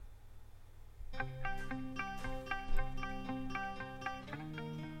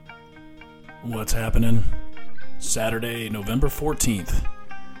What's happening? Saturday, November 14th.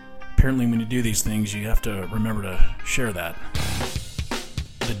 Apparently when you do these things, you have to remember to share that.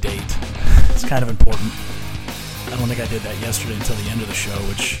 The date. It's kind of important. I don't think I did that yesterday until the end of the show,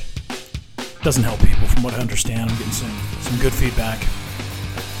 which doesn't help people. From what I understand, I'm getting some good feedback.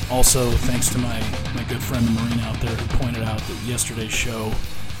 Also, thanks to my good friend the Marine out there who pointed out that yesterday's show,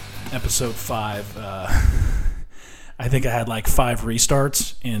 episode 5, I think I had like 5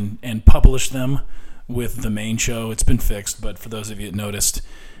 restarts and published them with the main show. It's been fixed, but for those of you that noticed,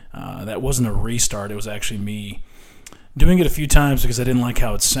 that wasn't a restart. It was actually me doing it a few times because I didn't like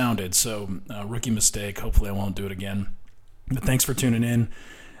how it sounded. So, rookie mistake. Hopefully I won't do it again. But thanks for tuning in.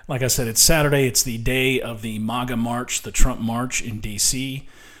 Like I said, it's Saturday. It's the day of the MAGA March, the Trump March in D.C.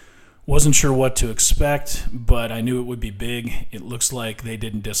 Wasn't sure what to expect, but I knew it would be big. It looks like they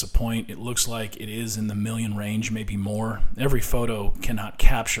didn't disappoint. It looks like it is in the million range, maybe more. Every photo cannot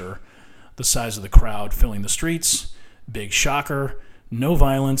capture the size of the crowd filling the streets. Big shocker. No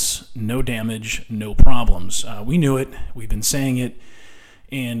violence, no damage, no problems. We knew it. We've been saying it.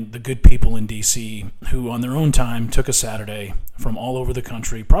 And the good people in D.C. who on their own time took a Saturday from all over the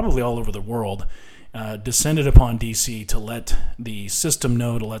country, probably all over the world, descended upon D.C. to let the system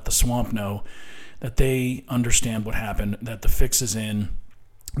know, to let the swamp know that they understand what happened, that the fix is in,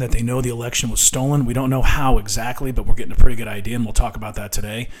 that they know the election was stolen. We don't know how exactly, but we're getting a pretty good idea, and we'll talk about that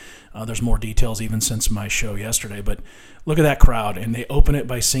today. There's more details even since my show yesterday, but look at that crowd, and they open it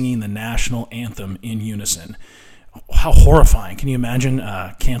by singing the national anthem in unison. How horrifying. Can you imagine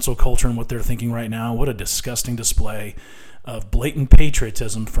cancel culture and what they're thinking right now? What a disgusting display of blatant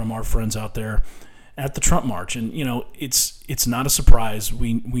patriotism from our friends out there at the Trump March. And, you know, it's not a surprise.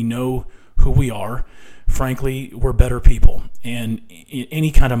 We know who we are. Frankly, we're better people. And in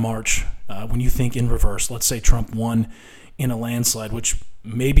any kind of march, when you think in reverse, let's say Trump won in a landslide, which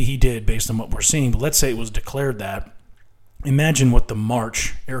maybe he did based on what we're seeing, but let's say it was declared that. Imagine what the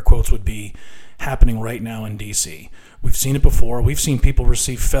march, air quotes, would be happening right now in D.C. We've seen it before. We've seen people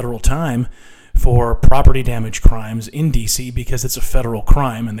receive federal time for property damage crimes in D.C. because it's a federal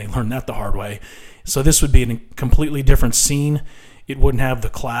crime, and they learned that the hard way. So this would be a completely different scene. It wouldn't have the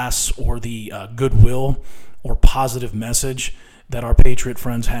class or the goodwill or positive message that our patriot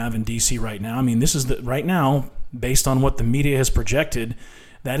friends have in D.C. right now. I mean, this is right now, based on what the media has projected,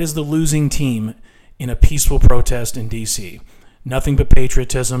 that is the losing team in a peaceful protest in D.C. Nothing but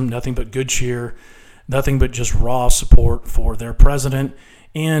patriotism, nothing but good cheer, nothing but just raw support for their president,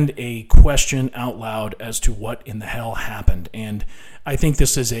 and a question out loud as to what in the hell happened. And I think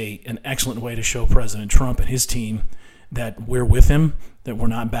this is an excellent way to show President Trump and his team that we're with him, that we're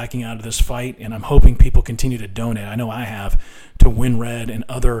not backing out of this fight, and I'm hoping people continue to donate. I know I have, to WinRed and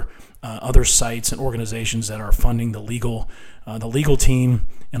other sites and organizations that are funding the legal team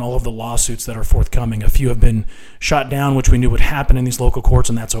and all of the lawsuits that are forthcoming. A few have been shot down, which we knew would happen in these local courts,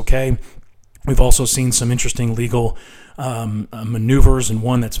 and that's okay. We've also seen some interesting legal maneuvers, and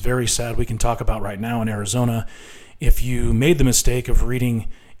one that's very sad we can talk about right now in Arizona. If you made the mistake of reading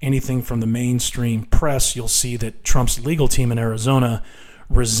anything from the mainstream press, you'll see that Trump's legal team in Arizona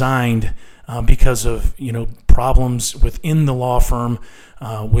resigned because of problems within the law firm,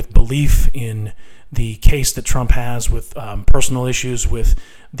 with belief in the case that Trump has, with personal issues with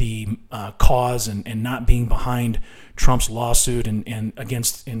the cause and not being behind Trump's lawsuit and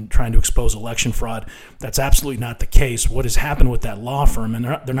against in trying to expose election fraud. That's absolutely not the case. What has happened with that law firm, and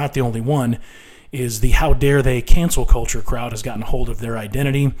they're not the only one, is the how dare they cancel culture crowd has gotten a hold of their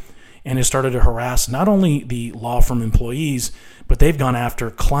identity and has started to harass not only the law firm employees, but they've gone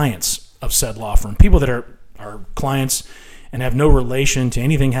after clients of said law firm, people that are clients and have no relation to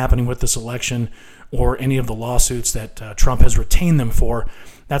anything happening with this election or any of the lawsuits that Trump has retained them for.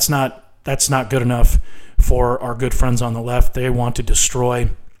 That's not good enough for our good friends on the left. They want to destroy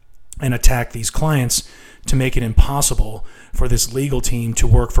and attack these clients to make it impossible for this legal team to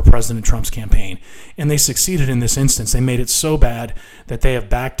work for President Trump's campaign. And they succeeded in this instance. They made it so bad that they have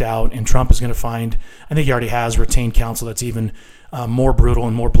backed out, and Trump is going to find, I think he already has, retained counsel that's even more brutal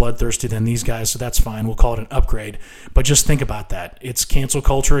and more bloodthirsty than these guys, so that's fine. We'll call it an upgrade. But just think about that. It's cancel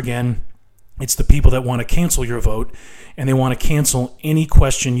culture again. It's the people that want to cancel your vote, and they want to cancel any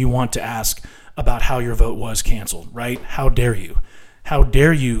question you want to ask about how your vote was canceled, right? How dare you? How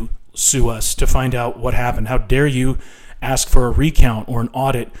dare you sue us to find out what happened? How dare you ask for a recount or an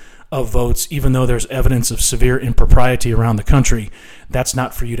audit of votes, even though there's evidence of severe impropriety around the country? That's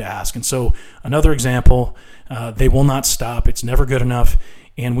not for you to ask. And so another example, they will not stop. It's never good enough.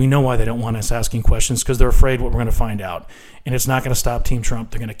 And we know why they don't want us asking questions, because they're afraid what we're going to find out. And it's not going to stop Team Trump.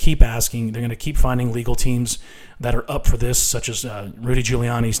 They're going to keep asking. They're going to keep finding legal teams that are up for this, such as Rudy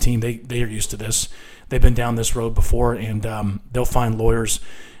Giuliani's team. They are used to this. They've been down this road before, and they'll find lawyers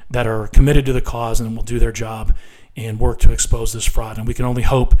that are committed to the cause and will do their job and work to expose this fraud. And we can only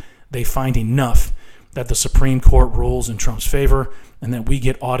hope they find enough that the Supreme Court rules in Trump's favor and that we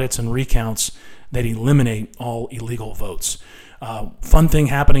get audits and recounts that eliminate all illegal votes. Fun thing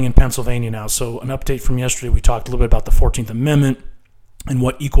happening in Pennsylvania now. So an update from yesterday, we talked a little bit about the 14th Amendment and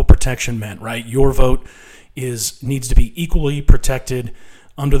what equal protection meant, right? Your vote needs to be equally protected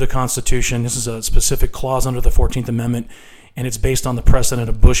under the Constitution. This is a specific clause under the 14th Amendment, and it's based on the precedent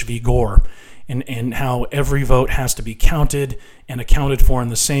of Bush v. Gore and how every vote has to be counted and accounted for in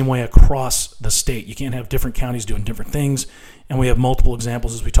the same way across the state. You can't have different counties doing different things, and we have multiple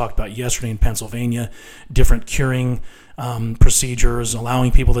examples, as we talked about yesterday in Pennsylvania, different curing procedures,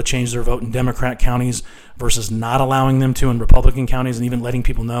 allowing people to change their vote in Democrat counties versus not allowing them to in Republican counties, and even letting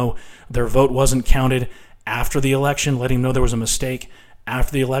people know their vote wasn't counted after the election, letting them know there was a mistake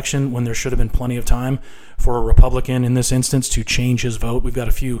after the election when there should have been plenty of time for a Republican in this instance to change his vote. We've got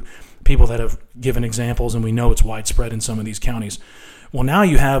a few people that have given examples, and we know it's widespread in some of these counties. Well, now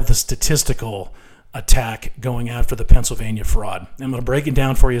you have the statistical attack going after the Pennsylvania fraud. I'm going to break it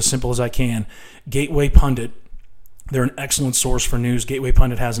down for you as simple as I can. Gateway Pundit, they're an excellent source for news. Gateway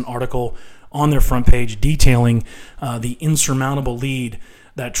Pundit has an article on their front page detailing the insurmountable lead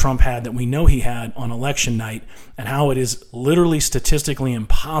that Trump had, that we know he had on election night, and how it is literally statistically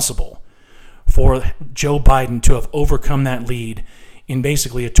impossible for Joe Biden to have overcome that lead in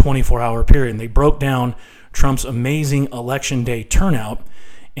basically a 24-hour period. And they broke down Trump's amazing election day turnout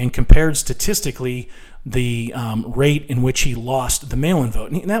and compared statistically the rate in which he lost the mail-in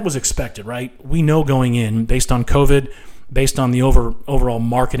vote. And that was expected, right? We know going in, based on COVID, based on the overall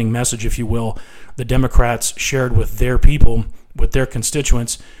marketing message, if you will, the Democrats shared with their people, with their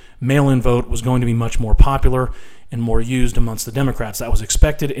constituents, mail-in vote was going to be much more popular and more used amongst the Democrats. That was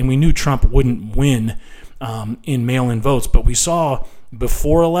expected, and we knew Trump wouldn't win in mail-in votes. But we saw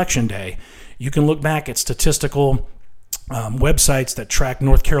before Election Day, you can look back at statistical websites that track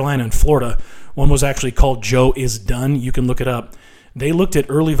North Carolina and Florida. One was actually called Joe is Done. You can look it up. They looked at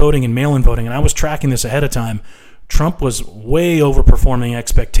early voting and mail-in voting, and I was tracking this ahead of time. Trump was way overperforming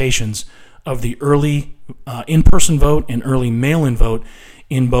expectations of the early in-person vote and early mail-in vote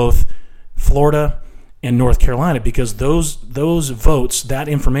in both Florida and North Carolina, because those votes, that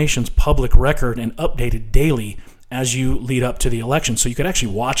information's public record and updated daily as you lead up to the election, so you could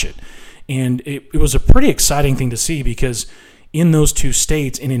actually watch it. And it was a pretty exciting thing to see, because in those two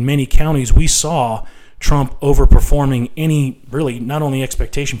states and in many counties, we saw Trump overperforming any, really, not only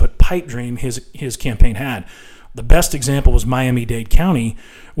expectation, but pipe dream his campaign had. The best example was Miami-Dade County,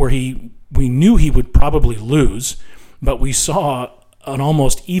 where we knew he would probably lose, but we saw an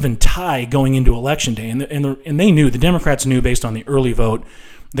almost even tie going into Election Day. And they knew, the Democrats knew based on the early vote,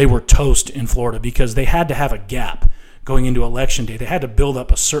 they were toast in Florida, because they had to have a gap going into Election Day. They had to build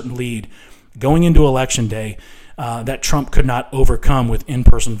up a certain lead going into Election Day that Trump could not overcome with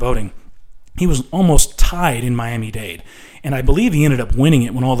in-person voting. He was almost tied in Miami-Dade, and I believe he ended up winning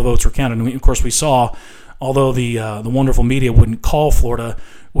it when all the votes were counted. And of course, we saw, although the wonderful media wouldn't call Florida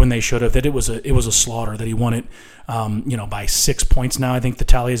when they should have, that it was a slaughter, that he won it by 6 points. Now I think the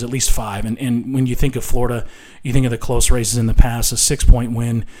tally is at least 5. And when you think of Florida, you think of the close races in the past, a 6-point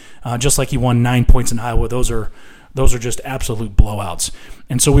win, just like he won 9 points in Iowa. Those are just absolute blowouts.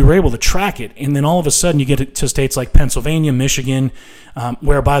 And so we were able to track it. And then all of a sudden you get to states like Pennsylvania, Michigan,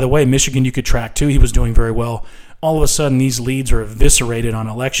 where, by the way, Michigan you could track too. He was doing very well. All of a sudden these leads are eviscerated on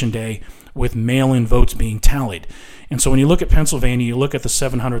Election Day with mail-in votes being tallied. And so when you look at Pennsylvania, you look at the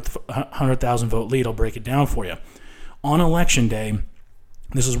 700,000 vote lead. I'll break it down for you. On Election Day,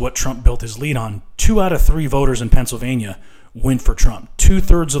 this is what Trump built his lead on. 2 out of 3 voters in Pennsylvania went for Trump.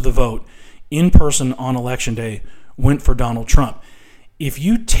 2/3 of the vote in person on Election Day went for Donald Trump. If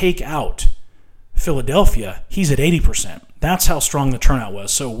you take out Philadelphia, he's at 80%. That's how strong the turnout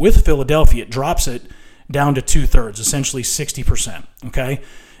was. So with Philadelphia, it drops it down to 2/3, essentially 60%. Okay?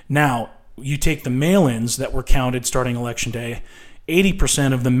 Now, you take the mail-ins that were counted starting Election Day,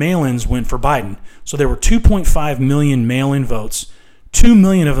 80% of the mail-ins went for Biden. So there were 2.5 million mail-in votes. 2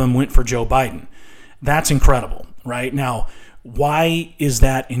 million of them went for Joe Biden. That's incredible, right? Now, why is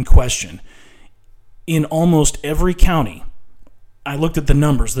that in question? In almost every county, I looked at the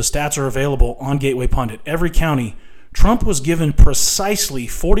numbers. The stats are available on Gateway Pundit. Every county, Trump was given precisely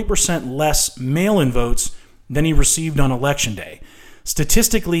 40% less mail-in votes than he received on Election Day.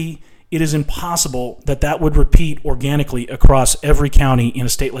 Statistically, it is impossible that would repeat organically across every county in a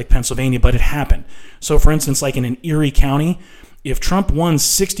state like Pennsylvania, but it happened. So, for instance, like in an Erie County, if Trump won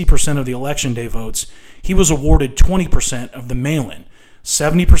 60% of the election day votes, he was awarded 20% of the mail-in.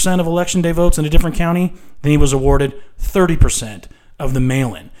 70% of election day votes in a different county, then he was awarded 30% of the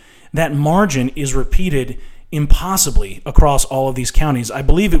mail-in. That margin is repeated impossibly across all of these counties. I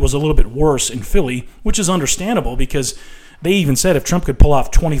believe it was a little bit worse in Philly, which is understandable because they even said if Trump could pull off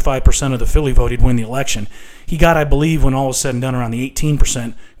 25% of the Philly vote, he'd win the election. He got, I believe, when all was said and done, around the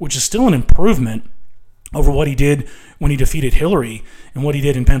 18%, which is still an improvement over what he did when he defeated Hillary and what he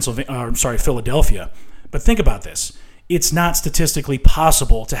did in Philadelphia. But think about this. It's not statistically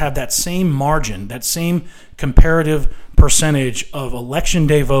possible to have that same margin, that same comparative percentage of election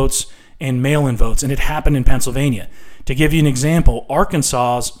day votes and mail-in votes, and it happened in Pennsylvania. To give you an example,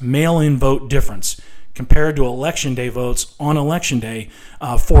 Arkansas's mail-in vote difference compared to election day votes on election day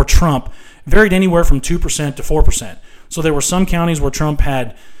for Trump varied anywhere from 2% to 4%. So there were some counties where Trump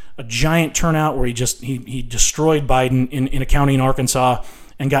had a giant turnout where he destroyed Biden in a county in Arkansas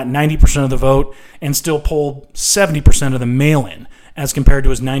and got 90% of the vote and still pulled 70% of the mail-in as compared to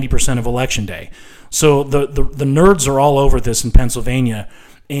his 90% of election day. So the nerds are all over this in Pennsylvania,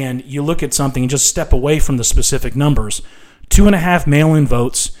 and you look at something and just step away from the specific numbers. 2.5 mail-in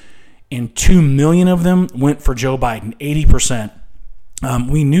votes, and 2 million of them went for Joe Biden, 80%.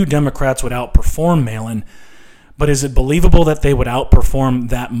 We knew Democrats would outperform mail-in, but is it believable that they would outperform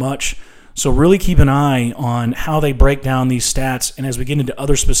that much? So really keep an eye on how they break down these stats. And as we get into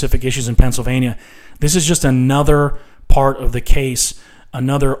other specific issues in Pennsylvania, this is just another part of the case,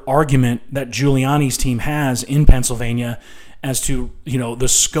 another argument that Giuliani's team has in Pennsylvania as to, the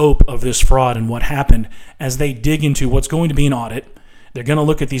scope of this fraud and what happened. As they dig into what's going to be an audit, they're going to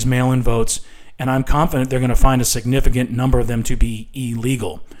look at these mail-in votes, and I'm confident they're going to find a significant number of them to be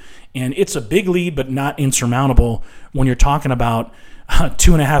illegal. And it's a big lead, but not insurmountable when you're talking about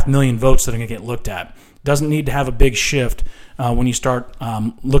 2.5 million votes that are going to get looked at. Doesn't need to have a big shift when you start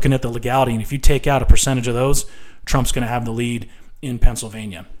looking at the legality. And if you take out a percentage of those, Trump's going to have the lead in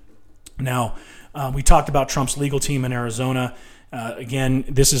Pennsylvania. Now, we talked about Trump's legal team in Arizona. Again,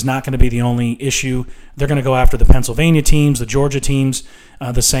 this is not going to be the only issue. They're going to go after the Pennsylvania teams, the Georgia teams,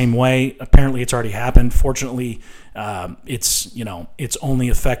 the same way. Apparently, it's already happened. Fortunately, it's only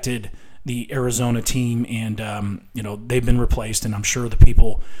affected the Arizona team, and they've been replaced. And I'm sure the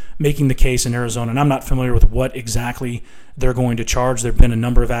people making the case in Arizona, and I'm not familiar with what exactly they're going to charge. There've been a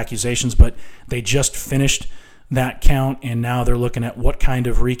number of accusations, but they just finished that count, and now they're looking at what kind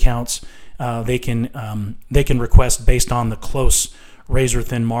of recounts they can request based on the close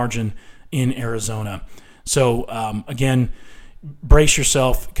razor-thin margin in Arizona. So again, brace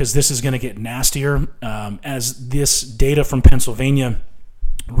yourself because this is going to get nastier as this data from Pennsylvania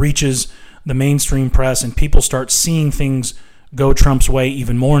reaches the mainstream press and people start seeing things go Trump's way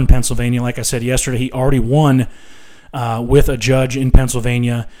even more in Pennsylvania. Like I said yesterday, he already won with a judge in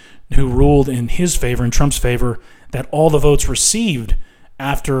Pennsylvania who ruled in his favor, in Trump's favor, that all the votes received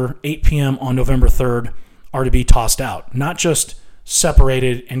after 8 p.m. on November 3rd are to be tossed out, not just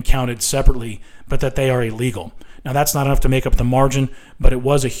separated and counted separately, but that they are illegal. Now, that's not enough to make up the margin, but it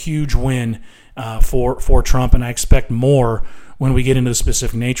was a huge win for Trump, and I expect more when we get into the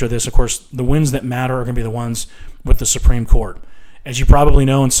specific nature of this. Of course, the wins that matter are going to be the ones with the Supreme Court. As you probably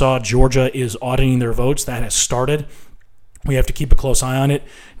know and saw, Georgia is auditing their votes. That has started. We have to keep a close eye on it.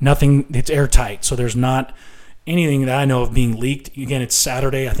 Nothing, it's airtight, so there's not anything that I know of being leaked. Again, it's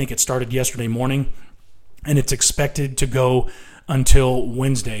Saturday. I think it started yesterday morning, and it's expected to go until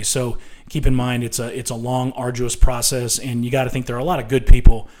Wednesday. So keep in mind, it's a long, arduous process, and you got to think there are a lot of good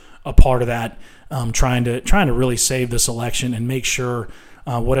people a part of that, trying to really save this election and make sure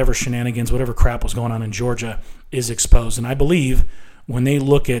whatever shenanigans, whatever crap was going on in Georgia is exposed. And I believe when they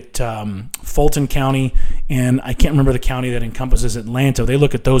look at Fulton County, and I can't remember the county that encompasses Atlanta, they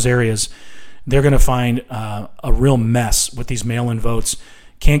look at those areas, they're going to find a real mess with these mail-in votes.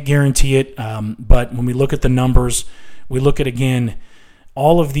 Can't guarantee it, but when we look at the numbers, we look at, again,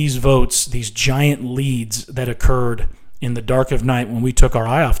 all of these votes, these giant leads that occurred in the dark of night when we took our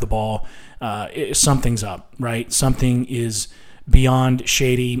eye off the ball, something's up, right? Something is beyond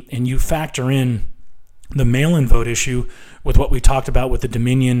shady, and you factor in the mail-in vote issue with what we talked about with the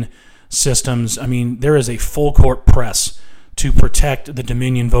Dominion systems. I mean, there is a full court press to protect the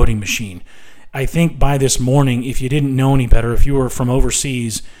Dominion voting machine. I think by this morning, if you didn't know any better, if you were from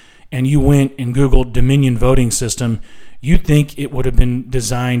overseas and you went and Googled Dominion voting system, you'd think it would have been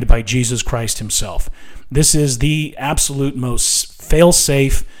designed by Jesus Christ himself. This is the absolute most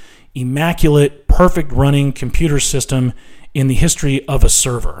fail-safe, immaculate, perfect running computer system in the history of a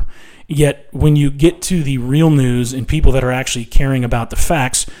server. Yet when you get to the real news and people that are actually caring about the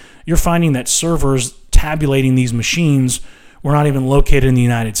facts, you're finding that servers tabulating these machines were not even located in the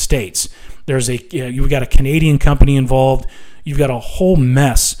United States. You've got a Canadian company involved. You've got a whole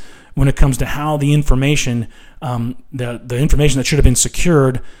mess when it comes to how the information, the information that should have been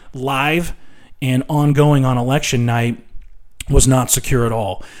secured live and ongoing on election night, was not secure at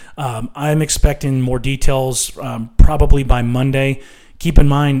all. I'm expecting more details probably by Monday. Keep in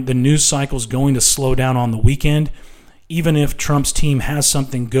mind, the news cycle is going to slow down on the weekend, even if Trump's team has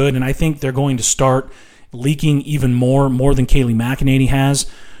something good. And I think they're going to start leaking even more than Kayleigh McEnany has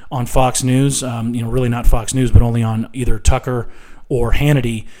on Fox News. Really not Fox News, but only on either Tucker or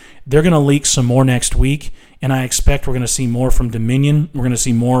Hannity. They're going to leak some more next week, and I expect we're going to see more from Dominion. We're going to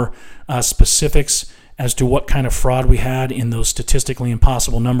see more specifics as to what kind of fraud we had in those statistically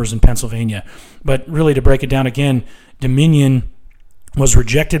impossible numbers in Pennsylvania. But really, to break it down again, Dominion was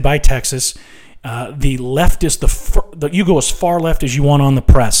rejected by Texas. The leftist, you go as far left as you want on the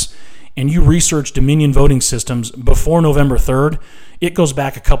press, and you research Dominion voting systems before November 3rd, it goes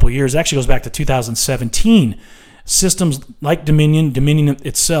back a couple years. It actually goes back to 2017. Systems like Dominion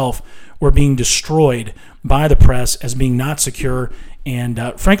itself, were being destroyed by the press as being not secure and,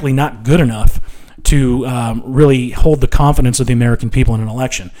 frankly, not good enough to really hold the confidence of the American people in an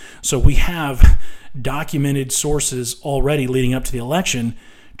election. So we have documented sources already leading up to the election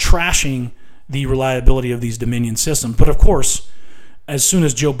trashing the reliability of these Dominion systems. But of course, as soon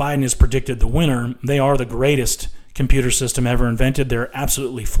as Joe Biden is predicted the winner, they are the greatest computer system ever invented. They're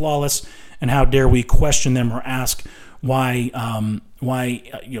absolutely flawless, and how dare we question them or ask why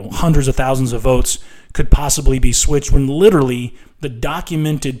hundreds of thousands of votes could possibly be switched when literally the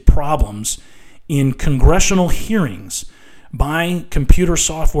documented problems in congressional hearings by computer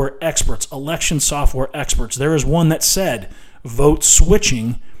software experts, election software experts. There is one that said vote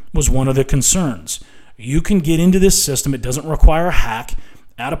switching was one of the concerns. You can get into this system. It doesn't require a hack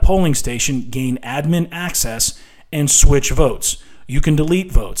at a polling station, gain admin access, and switch votes. You can delete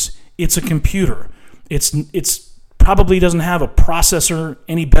votes. It's a computer. It's probably doesn't have a processor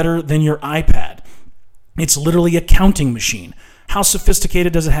any better than your iPad. It's literally a counting machine. How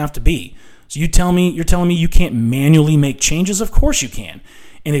sophisticated does it have to be? So you're telling me you can't manually make changes? Of course you can.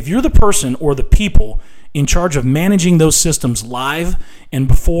 And if you're the person or the people in charge of managing those systems live and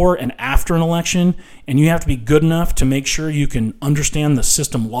before and after an election, and you have to be good enough to make sure you can understand the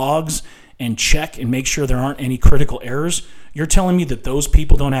system logs and check and make sure there aren't any critical errors, you're telling me that those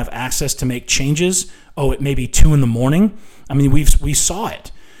people don't have access to make changes? Oh, it may be 2 a.m. I mean, we saw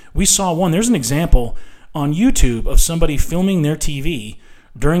it. We saw one. There's an example on YouTube of somebody filming their TV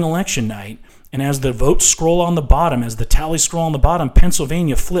during election night, and as the votes scroll on the bottom, as the tallies scroll on the bottom,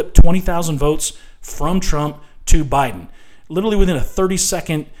 Pennsylvania flipped 20,000 votes from Trump to Biden. Literally within a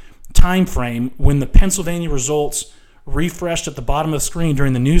 30-second time frame, when the Pennsylvania results refreshed at the bottom of the screen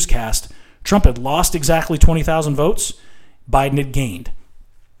during the newscast, Trump had lost exactly 20,000 votes. Biden had gained.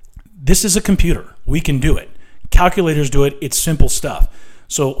 This is a computer. We can do it. Calculators do it. It's simple stuff.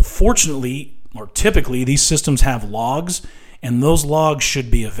 So fortunately, or typically, these systems have logs, and those logs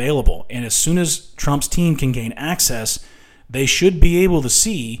should be available. And as soon as Trump's team can gain access, they should be able to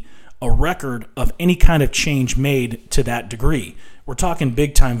see a record of any kind of change made to that degree. We're talking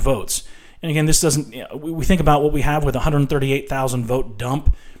big-time votes. And again, this doesn't, we think about what we have with 138,000 vote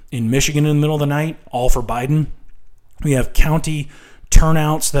dump in Michigan in the middle of the night, all for Biden. We have county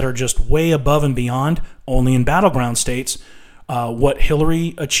turnouts that are just way above and beyond, only in battleground states. What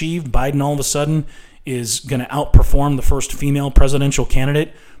Hillary achieved, Biden all of a sudden is going to outperform the first female presidential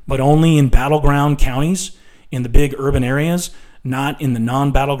candidate, but only in battleground counties, in the big urban areas, not in the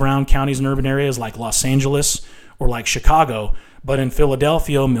non-battleground counties and urban areas like Los Angeles or like Chicago, but in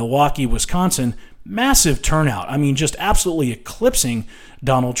Philadelphia, Milwaukee, Wisconsin, massive turnout. I mean, just absolutely eclipsing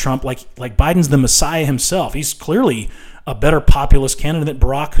Donald Trump, like Biden's the Messiah himself. He's clearly a better populist candidate than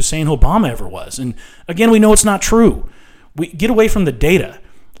Barack Hussein Obama ever was. And again, we know it's not true. We get away from the data.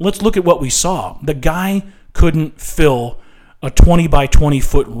 Let's look at what we saw. The guy couldn't fill a 20 by 20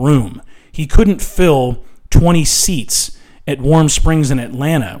 foot room. He couldn't fill 20 seats at Warm Springs in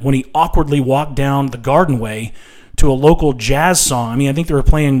Atlanta when he awkwardly walked down the Garden Way to a local jazz song. I mean, I think they were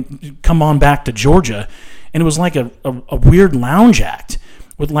playing Come On Back to Georgia, and it was like a weird lounge act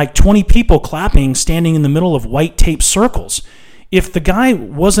with like 20 people clapping, standing in the middle of white tape circles. If the guy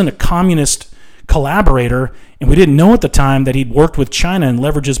wasn't a communist collaborator, and we didn't know at the time that he'd worked with China and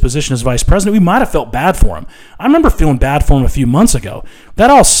leveraged his position as vice president, we might have felt bad for him. I remember feeling bad for him a few months ago. That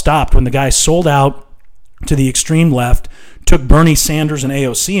all stopped when the guy sold out to the extreme left, took Bernie Sanders and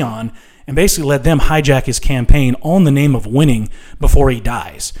AOC on, and basically let them hijack his campaign all in the name of winning before he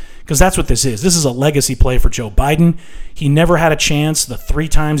dies. Because that's what this is. This is a legacy play for Joe Biden. He never had a chance the 3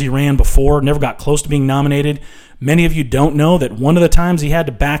 times he ran before, never got close to being nominated. Many of you don't know that one of the times he had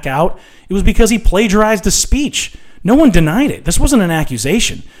to back out, it was because he plagiarized a speech. No one denied it. This wasn't an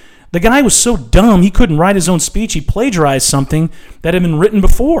accusation. The guy was so dumb he couldn't write his own speech. He plagiarized something that had been written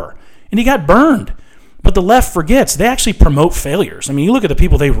before, and he got burned. But the left forgets. They actually promote failures. I mean, you look at the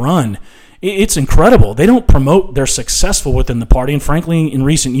people they run. It's incredible. They don't promote they're successful within the party. And frankly, in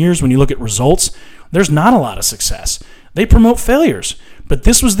recent years, when you look at results, there's not a lot of success. They promote failures. But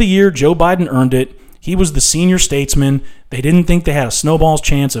this was the year Joe Biden earned it. He was the senior statesman. They didn't think they had a snowball's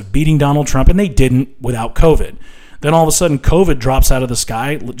chance of beating Donald Trump, and they didn't without COVID. Then all of a sudden, COVID drops out of the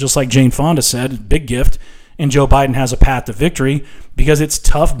sky, just like Jane Fonda said, big gift, and Joe Biden has a path to victory because it's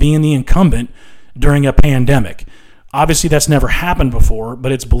tough being the incumbent during a pandemic. Obviously, that's never happened before,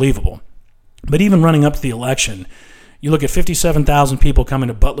 but it's believable. But even running up to the election, you look at 57,000 people coming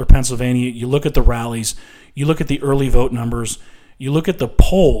to Butler, Pennsylvania. You look at the rallies. You look at the early vote numbers. You look at the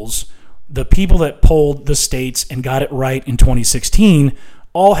polls. The people that polled the states and got it right in 2016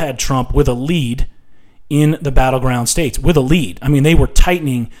 all had Trump with a lead in the battleground states, with a lead. I mean, they were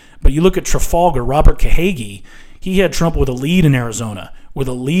tightening. But you look at Trafalgar, Robert Kahage, he had Trump with a lead in Arizona, with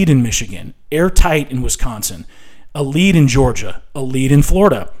a lead in Michigan, airtight in Wisconsin, a lead in Georgia, a lead in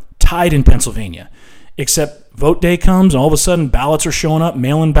Florida, tied in Pennsylvania. Except vote day comes, and all of a sudden ballots are showing up,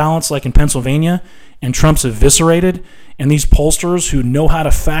 mail-in ballots like in Pennsylvania, and Trump's eviscerated. And these pollsters who know how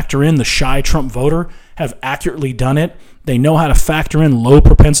to factor in the shy Trump voter have accurately done it. They know how to factor in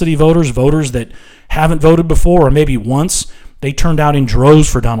low-propensity voters, voters that haven't voted before or maybe once. They turned out in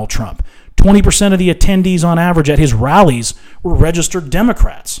droves for Donald Trump. 20% of the attendees on average at his rallies were registered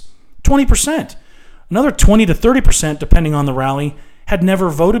Democrats. 20%. Another 20 to 30%, depending on the rally, had never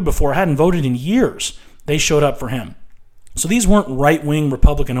voted before, hadn't voted in years. They showed up for him. So these weren't right-wing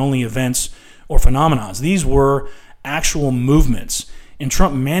Republican-only events or phenomenons. These were actual movements. And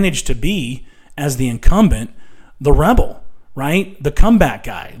Trump managed to be, as the incumbent, the rebel, right? The comeback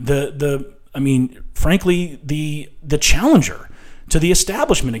guy, frankly, the challenger to the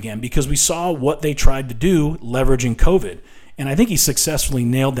establishment again, because we saw what they tried to do leveraging COVID. And I think he successfully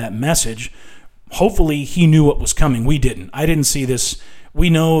nailed that message. Hopefully he knew what was coming. We didn't. I didn't see this. We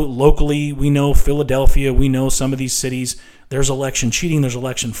know locally, we know Philadelphia, we know some of these cities, there's election cheating, there's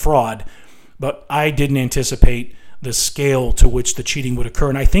election fraud, but I didn't anticipate the scale to which the cheating would occur,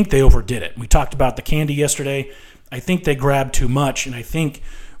 and I think they overdid it. We talked about the candy yesterday. I think they grabbed too much, and I think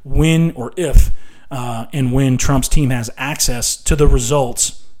when Trump's team has access to the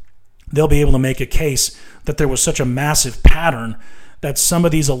results, they'll be able to make a case that there was such a massive pattern that some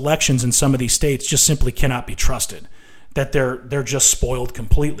of these elections in some of these states just simply cannot be trusted, that they're just spoiled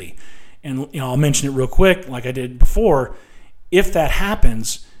completely. And I'll mention it real quick, like I did before. If that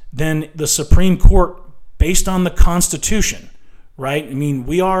happens, then the Supreme Court, based on the Constitution, right? I mean,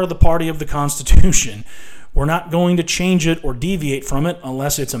 we are the party of the Constitution. We're not going to change it or deviate from it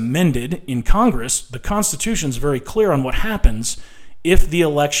unless it's amended in Congress. The Constitution is very clear on what happens if the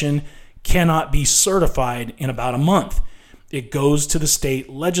election cannot be certified in about a month. It goes to the state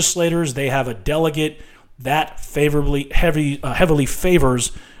legislators. They have a delegate that heavily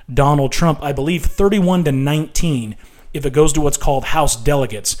favors Donald Trump. I believe 31-19 if it goes to what's called House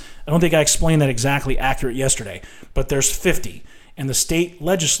delegates. I don't think I explained that exactly accurate yesterday, but there's 50, and the state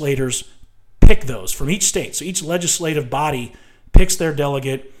legislators pick those from each state. So each legislative body picks their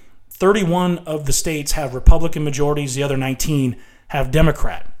delegate. 31 of the states have Republican majorities. The other 19 have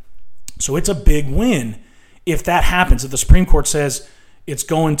Democrat. So it's a big win if that happens. If the Supreme Court says it's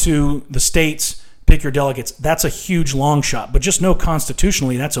going to the states, pick your delegates, that's a huge long shot. But just know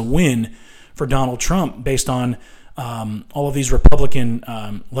constitutionally that's a win for Donald Trump based on all of these Republican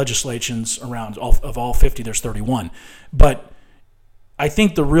legislations around. Of all 50, there's 31. But I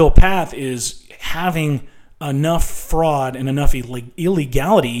think the real path is having enough fraud and enough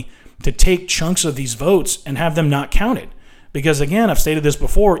illegality to take chunks of these votes and have them not counted. Because again, I've stated this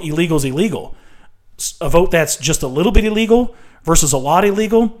before, illegal is illegal. A vote that's just a little bit illegal versus a lot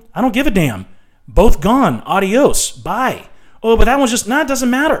illegal, I don't give a damn. Both gone. Adios. Bye. Oh, but that one's just, it doesn't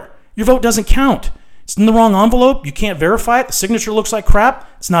matter. Your vote doesn't count. It's in the wrong envelope. You can't verify it. The signature looks like crap.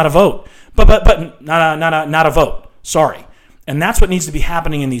 It's not a vote. But not a vote. Sorry. And that's what needs to be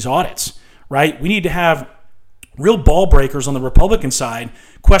happening in these audits, right? We need to have real ball breakers on the Republican side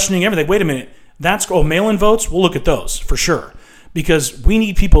questioning everything. Wait a minute. Mail-in votes? We'll look at those for sure, because we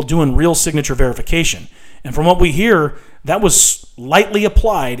need people doing real signature verification. And from what we hear, that was lightly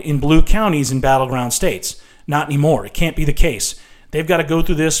applied in blue counties in battleground states. Not anymore. It can't be the case. They've got to go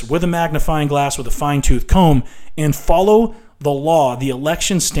through this with a magnifying glass, with a fine-tooth comb, and follow the law, the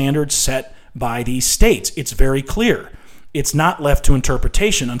election standards set by these states. It's very clear. It's not left to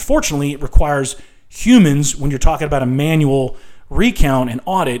interpretation. Unfortunately, it requires humans. When you're talking about a manual recount and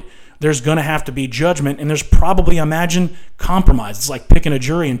audit, there's going to have to be judgment, and there's probably, imagine, compromise. It's like picking a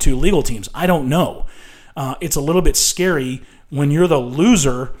jury in two legal teams. I don't know. It's a little bit scary when you're the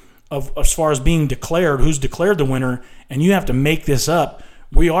loser of as far as being declared, who's declared the winner, and you have to make this up.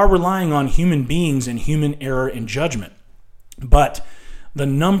 We are relying on human beings and human error and judgment. But the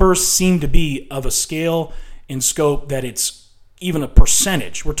numbers seem to be of a scale and scope that it's even a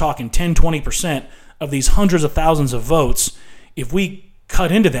percentage. We're talking 10, 20% of these hundreds of thousands of votes. If we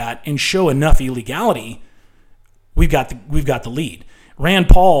cut into that and show enough illegality, we've got the lead. Rand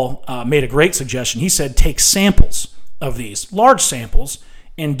Paul made a great suggestion. He said take samples of these, large samples,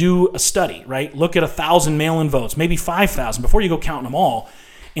 and do a study, right? Look at 1,000 mail-in votes, maybe 5,000, before you go counting them all,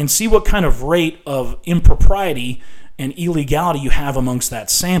 and see what kind of rate of impropriety and illegality you have amongst that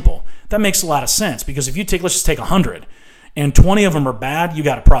sample. That makes a lot of sense, because if you let's just take 100, and 20 of them are bad, you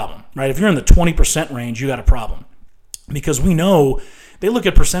got a problem, right? If you're in the 20% range, you got a problem. Because we know they look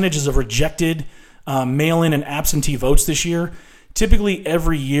at percentages of rejected mail-in and absentee votes this year. Typically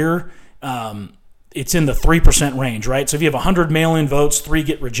every year, it's in the 3% range, right? So if you have 100 mail-in votes, 3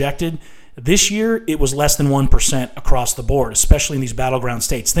 get rejected. This year, it was less than 1% across the board, especially in these battleground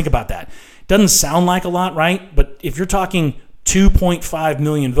states. Think about that. Doesn't sound like a lot, right? But if you're talking 2.5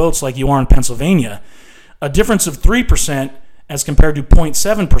 million votes like you are in Pennsylvania, a difference of 3% as compared to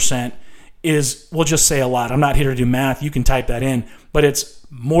 0.7% is, we'll just say a lot. I'm not here to do math. You can type that in. But it's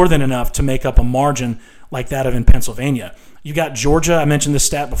more than enough to make up a margin like that of in Pennsylvania. You got Georgia. I mentioned this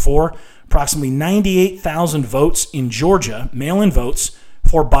stat before. Approximately 98,000 votes in Georgia, mail-in votes,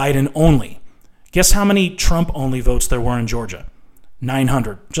 for Biden only. Guess how many Trump-only votes there were in Georgia?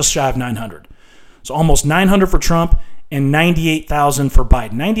 900, just shy of 900. So almost 900 for Trump and 98,000 for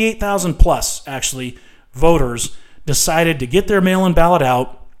Biden. 98,000 plus, actually, voters decided to get their mail-in ballot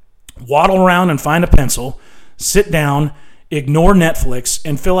out, waddle around and find a pencil, sit down, ignore Netflix,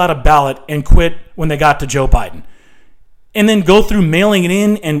 and fill out a ballot and quit when they got to Joe Biden. And then go through mailing it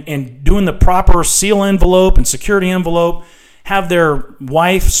in and doing the proper seal envelope and security envelope, have their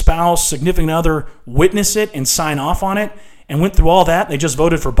wife, spouse, significant other witness it and sign off on it, and went through all that, and they just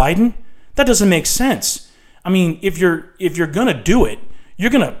voted for Biden? That doesn't make sense. I mean, if you're gonna do it, you're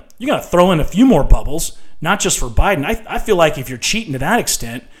gonna throw in a few more bubbles, not just for Biden. I feel like if you're cheating to that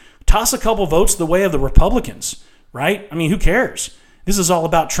extent, toss a couple votes the way of the Republicans, right? I mean, who cares? This is all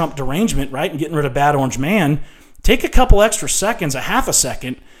about Trump derangement, right? And getting rid of bad orange man. Take a couple extra seconds, a half a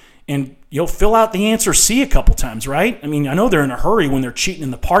second, and you'll fill out the answer C a couple times, right? I mean, I know they're in a hurry when they're cheating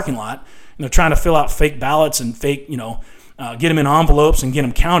in the parking lot, and they're trying to fill out fake ballots and fake, get them in envelopes and get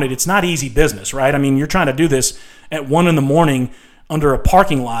them counted. It's not easy business, right? I mean, you're trying to do this at 1 a.m. under a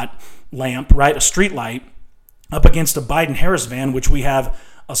parking lot lamp, right? A street light up against a Biden-Harris van, which we have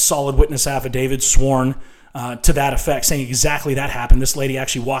a solid witness affidavit sworn to that effect, saying exactly that happened. This lady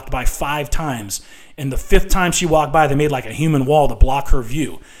actually walked by 5 times, and the 5th time she walked by, they made like a human wall to block her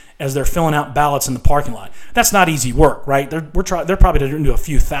view as they're filling out ballots in the parking lot. That's not easy work, right? They're probably going to do a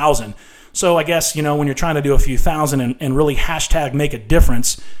few thousand. So I guess, when you're trying to do a few thousand and really hashtag make a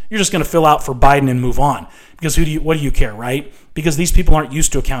difference, you're just going to fill out for Biden and move on. Because what do you care, right? Because these people aren't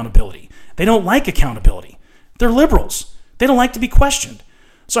used to accountability. They don't like accountability. They're liberals. They don't like to be questioned.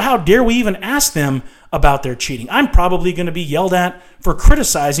 So how dare we even ask them about their cheating? I'm probably going to be yelled at for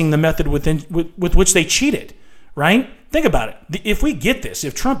criticizing the method with which they cheated, right? Think about it. If we get this,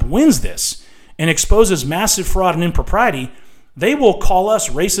 if Trump wins this and exposes massive fraud and impropriety, they will call us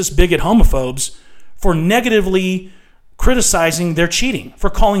racist, bigot, homophobes for negatively criticizing their cheating, for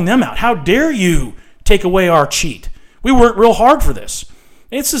calling them out. How dare you take away our cheat? We worked real hard for this.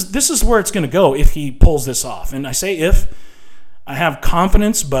 This is where it's going to go if he pulls this off. And I say if. I have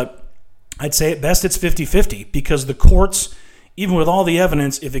confidence, but I'd say at best it's 50-50, because the courts, even with all the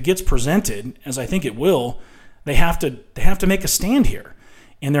evidence, if it gets presented, as I think it will, they have to make a stand here.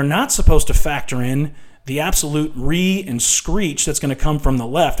 And they're not supposed to factor in the absolute and screech that's going to come from the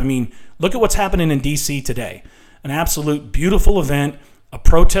left. I mean, look at what's happening in D.C. today. An absolute beautiful event, a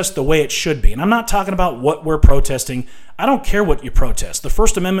protest the way it should be. And I'm not talking about what we're protesting. I don't care what you protest. The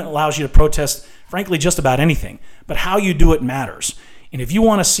First Amendment allows you to protest, frankly, just about anything. But how you do it matters. And if you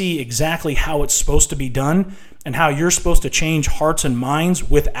want to see exactly how it's supposed to be done and how you're supposed to change hearts and minds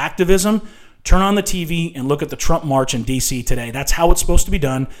with activism, turn on the TV and look at the Trump March in D.C. today. That's how it's supposed to be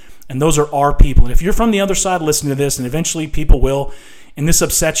done. And those are our people. And if you're from the other side listening to this, and eventually people will, and this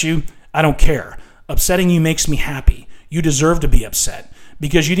upsets you, I don't care. Upsetting you makes me happy. you deserve to be upset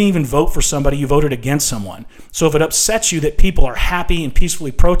because you didn't even vote for somebody, you voted against someone. So if it upsets you that people are happy and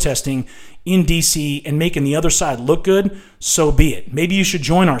peacefully protesting in D.C. and making the other side look good, so be it. Maybe you should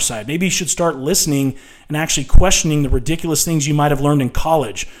join our side. Maybe you should start listening and actually questioning the ridiculous things you might have learned in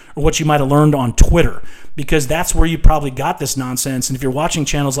college or what you might have learned on Twitter, because that's where you probably got this nonsense. And if you're watching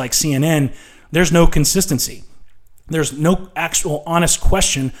channels like CNN, there's no consistency. There's no actual honest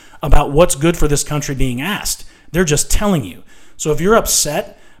question about what's good for this country being asked. They're just telling you. So if you're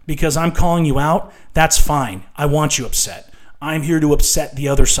upset because I'm calling you out, that's fine. I want you upset. I'm here to upset the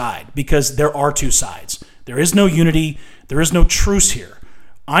other side because there are two sides. There is no unity. There is no truce here.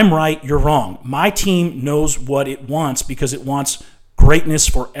 I'm right. You're wrong. My team knows what it wants because it wants greatness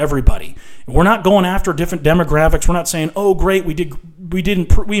for everybody. We're not going after different demographics. We're not saying, oh, great, we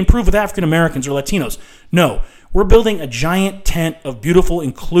improved with African Americans or Latinos. No, we're building a giant tent of beautiful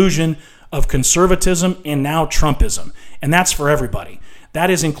inclusion of conservatism and now Trumpism. And that's for everybody. That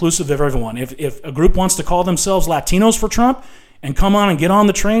is inclusive of everyone. If a group wants to call themselves Latinos for Trump and come on and get on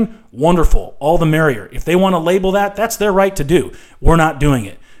the train, wonderful, all the merrier. If they want to label that, that's their right to do. We're not doing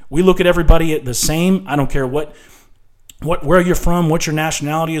it. We look at everybody the same. I don't care where you're from, what your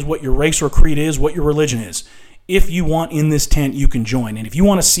nationality is, what your race or creed is, what your religion is. If you want in this tent, you can join. And if you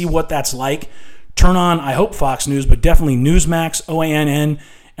want to see what that's like, turn on, I hope Fox News, but definitely Newsmax, OANN,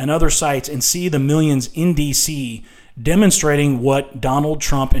 and other sites and see the millions in D.C. demonstrating what Donald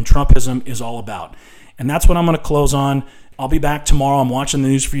Trump and Trumpism is all about. And that's what I'm going to close on. I'll be back tomorrow. I'm watching the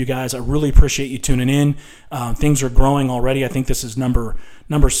news for you guys. I really appreciate you tuning in. Things are growing already. I think this is number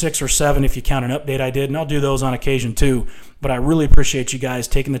 6 or 7 if you count an update I did, and I'll do those on occasion too. But I really appreciate you guys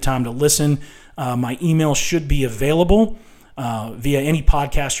taking the time to listen. My email should be available via any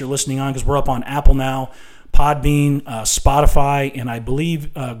podcast you're listening on, because we're up on Apple now, Podbean, Spotify, and I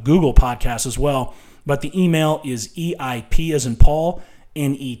believe Google Podcasts as well. But the email is EIP as in Paul,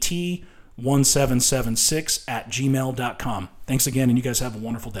 NET 1776 @gmail.com. Thanks again, and you guys have a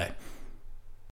wonderful day.